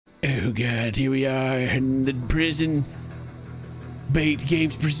Oh God, here we are in the prison. Bait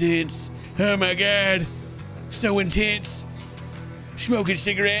Games presents. Oh my God, so intense. Smoking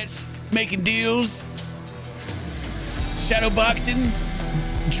cigarettes, making deals, shadow boxing,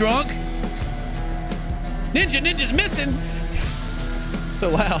 drunk. Ninja's missing. So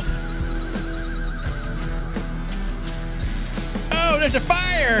loud. Oh, there's a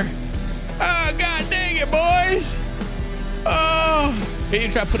fire. Oh God dang it, boys. Oh, here you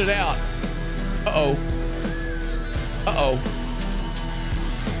try to put it out. Uh-oh. Uh-oh.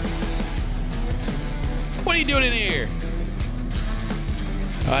 What are you doing in here?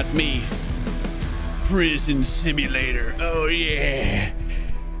 Oh, that's me. Prison simulator. Oh yeah.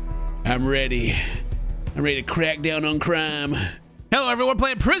 I'm ready. I'm ready to crack down on crime. Hello everyone,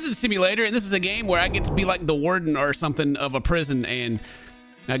 playing Prison Simulator, and this is a game where I get to be like the warden or something of a prison, and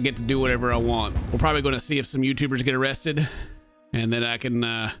I get to do whatever I want. We're probably going to see if some YouTubers get arrested, and then I can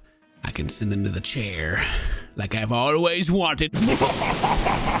send them to the chair, like I've always wanted. Get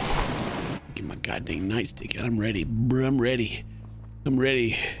my goddamn nightstick out. I'm ready, bro. I'm ready. I'm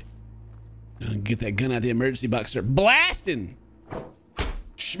ready. I'll get that gun out of the emergency box. Start blasting.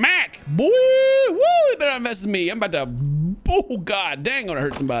 Smack, boy. Woo! You better not mess with me. I'm about to. Oh God, dang! I'm gonna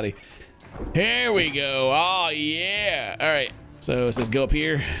hurt somebody. Here we go. Oh yeah. All right. So it says go up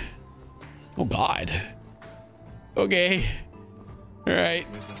here. Oh God. Okay. All right.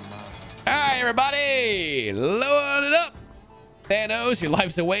 All right, everybody. Load it up. Thanos, your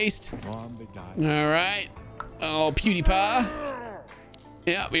life's a waste. All right. Oh, PewDiePie.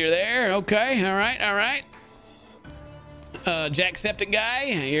 Yep, you're there. Okay. All right. All right. Jacksepticeye guy,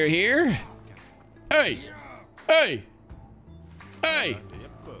 you're here. Hey. Hey. Hey.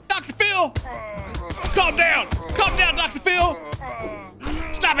 Dr. Phil. Calm down. Calm down, Dr. Phil.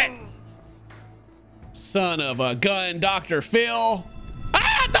 Stop it. Son of a gun, Dr. Phil.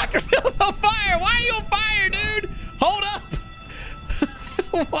 Ah, Dr. Phil's on fire. Why are you on fire, dude? Hold up.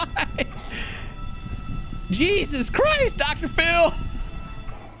 Why? Jesus Christ, Dr. Phil.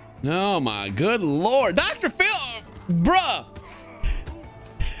 Oh my good Lord. Dr. Phil, bruh.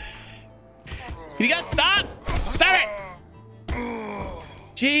 You gotta stop. Stop it.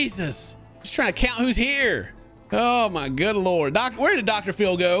 Jesus. Just trying to count who's here. Oh my good Lord. Where did Dr.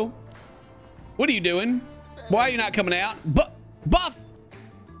 Phil go? What are you doing? Why are you not coming out? Buff.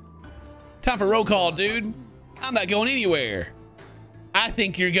 Time for roll call, dude. I'm not going anywhere. I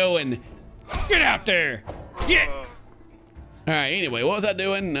think you're going. Get out there. Get. All right, anyway, what was I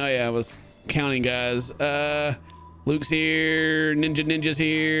doing? Oh yeah, I was counting guys. Luke's here, Ninja's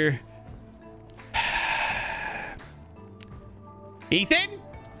here. Ethan?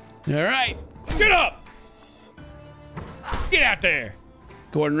 All right, get up. Get out there.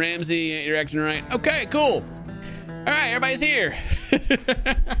 Gordon Ramsay, ain't you're acting right. Okay, cool. All right, everybody's here.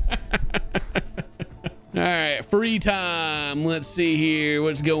 All right, free time. Let's see here,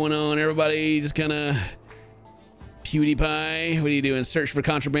 what's going on? Everybody just kind of PewDiePie. What are you doing? Search for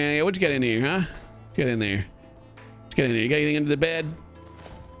contraband. What you got in here, huh? What you got in there? What you got in there? You got anything under the bed?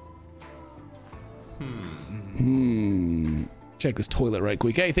 Check this toilet right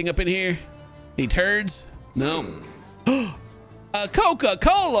quick. Anything up in here? Any turds? No.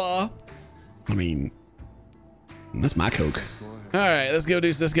 Coca-Cola. I mean, that's my Coke. All right, let's go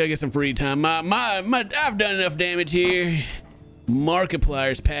get some free time. I've done enough damage here.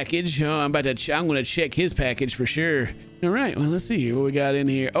 Markiplier's package. Oh, I'm gonna check his package for sure. All right, well, let's see what we got in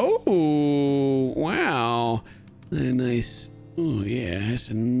here. Oh, wow. Nice. Oh yeah, that's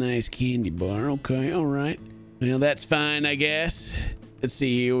a nice candy bar. Okay, all right. Well, that's fine, I guess. Let's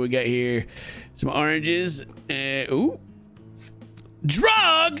see here what we got here. Some oranges. Ooh.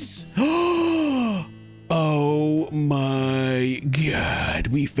 Drugs! Oh my God.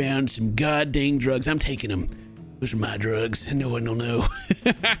 We found some goddamn drugs. I'm taking them. Those are my drugs. No one will know.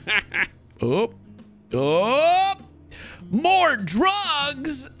 Oh. Oh. More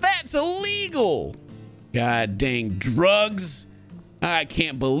drugs? That's illegal. God dang drugs. I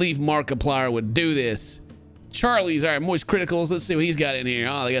can't believe Markiplier would do this. Charlie's, all right, Moist Criticals. Let's see what he's got in here.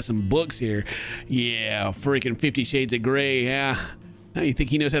 Oh, they got some books here. Yeah, freaking 50 Shades of Grey. Yeah. How do you think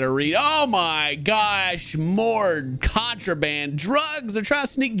he knows how to read? Oh my gosh, more contraband. Drugs. They're trying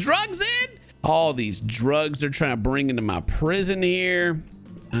to sneak drugs in. All these drugs they're trying to bring into my prison here.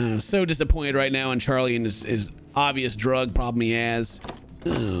 I'm so disappointed right now in Charlie and his obvious drug problem he has.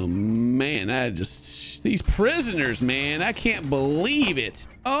 Oh man, these prisoners, man, I can't believe it.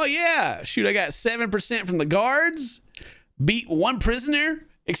 Oh yeah, shoot, I got 7% from the guards, beat one prisoner,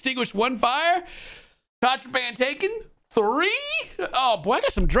 extinguished one fire, contraband taken, 3. Oh boy, I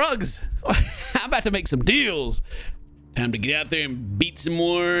got some drugs. I'm about to make some deals. Time to get out there and beat some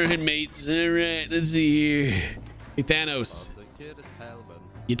more inmates. All right, let's see here. Hey, Thanos.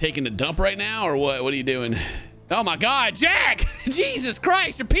 You taking a dump right now or what? What are you doing? Oh my God, Jack! Jesus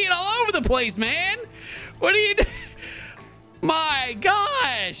Christ, you're peeing all over the place, man. What are you doing? My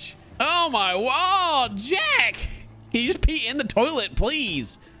gosh. Oh my, whoa, Jack. Can you just pee in the toilet,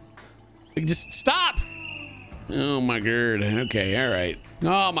 please? Just stop. Oh my God. Okay, all right.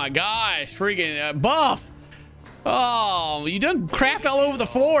 Oh my gosh, freaking Buff. Oh, you done crapped all over the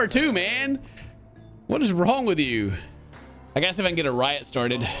floor too, man. What is wrong with you? I guess if I can get a riot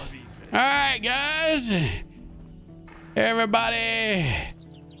started. All right, guys. Everybody,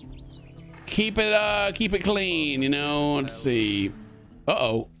 keep it clean. You know. Let's see.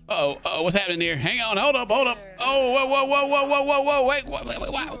 Uh-oh. What's happening here? Hang on. Hold up. Oh, whoa. Wait. What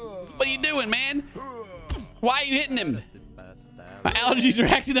are you doing, man? Why are you hitting him? My allergies are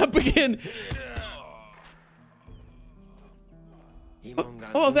acting up again.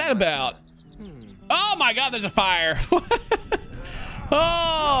 What was that about? Oh my God, there's a fire.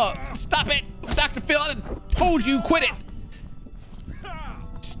 Oh, stop it. Dr. Phil, I told you, quit it.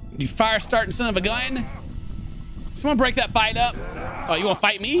 You fire starting son of a gun. Someone break that fight up. Oh, you want to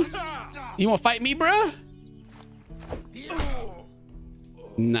fight me? You want to fight me, bruh?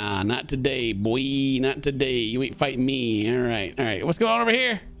 Nah, not today, boy. Not today. You ain't fighting me. All right. What's going on over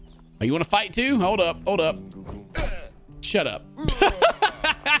here? Oh, you want to fight too? Hold up. Shut up.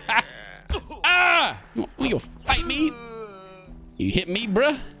 Ah! You gonna fight me? You hit me,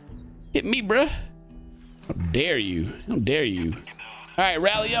 bruh? How dare you? All right,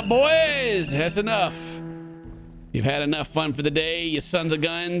 rally up, boys. That's enough. You've had enough fun for the day, you sons of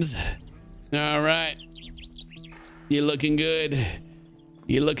guns. All right. You're looking good.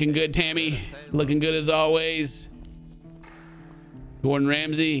 Tammy. Looking good as always. Gordon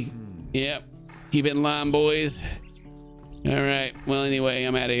Ramsay. Yep. Keep it in line, boys. All right. Well, anyway,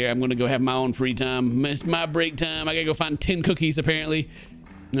 I'm out of here. I'm going to go have my own free time. It's my break time. I got to go find 10 cookies, apparently.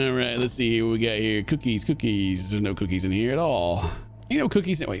 All right. Let's see what we got here. Cookies. There's no cookies in here at all. Ain't no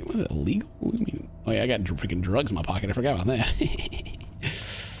cookies. Wait, what is it, illegal? What do you mean? Oh, yeah, I got freaking drugs in my pocket. I forgot about that.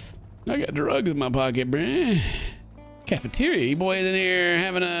 I got drugs in my pocket, bruh. Cafeteria. You boys in here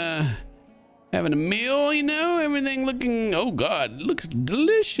having a meal, you know? Everything looking, oh, God, looks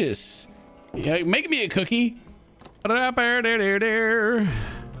delicious. Yeah, make me a cookie. Oh,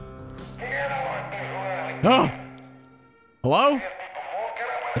 hello?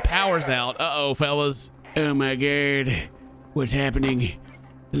 The power's out. Uh-oh, fellas. Oh my God. What's happening?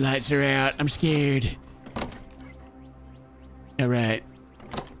 The lights are out. I'm scared. All right,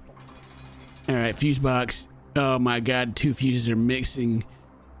 fuse box. Oh my God, 2 fuses are mixing.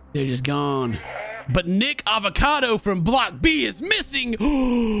 They're just gone. But Nick Avocado from Block B is missing.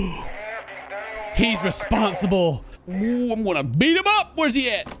 He's responsible. Ooh, I'm gonna beat him up. Where's he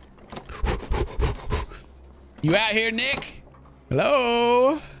at? You out here, Nick?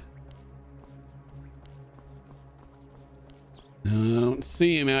 Hello? I don't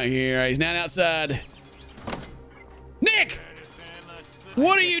see him out here. He's not outside. Nick!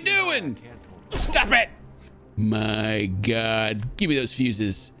 What are you doing? Stop it! My God. Give me those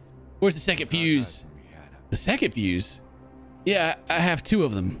fuses. Where's the second fuse? The second fuse? Yeah, I have 2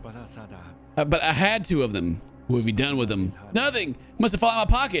 of them. But I had 2 of them. What have you done with them? Nothing. Must have fallen out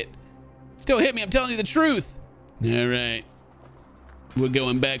of my pocket. Still hit me. I'm telling you the truth. All right. We're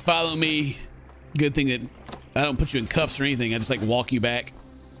going back. Follow me. Good thing that I don't put you in cuffs or anything. I just like walk you back.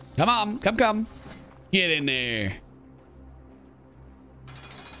 Come on. Come. Get in there.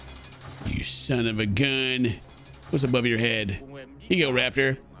 You son of a gun. What's above your head? Here you go,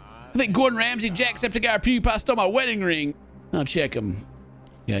 Raptor. I think Gordon Ramsay, Jacksepticeye, PewDiePie stole my wedding ring. I'll check them.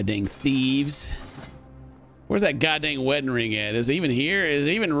 God dang thieves. Where's that goddamn wedding ring at? Is it even here? Is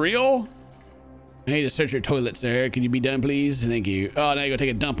it even real? I need to search your toilet, sir. Can you be done, please? Thank you. Oh, now you go take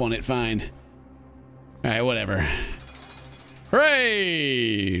a dump on it. Fine. All right, whatever.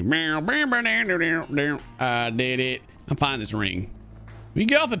 Hooray! I did it. I'm finding this ring. Will you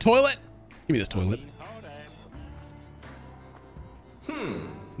get off the toilet? Give me this toilet.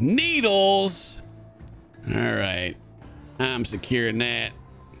 Needles. All right. I'm securing that.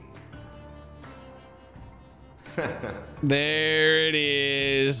 There it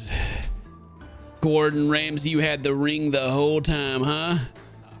is. Gordon Ramsay, you had the ring the whole time, huh?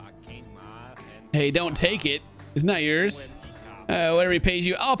 Hey, don't take it. It's not yours. Whatever he pays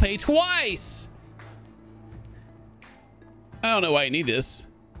you, I'll pay twice. I don't know why you need this,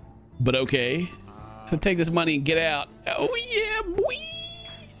 but okay. So take this money and get out. Oh, yeah, boy.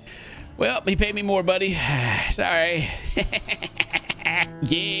 Well, he paid me more, buddy. Sorry.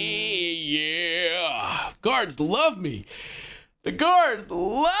 Yeah. Guards love me. The guards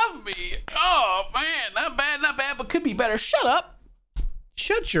love me. Oh, man. Not bad, but could be better. Shut up.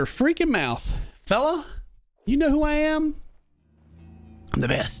 Shut your freaking mouth, fella. You know who I am? I'm the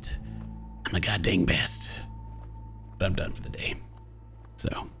best. I'm the goddamn best. But I'm done for the day.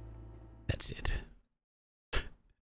 So, that's it.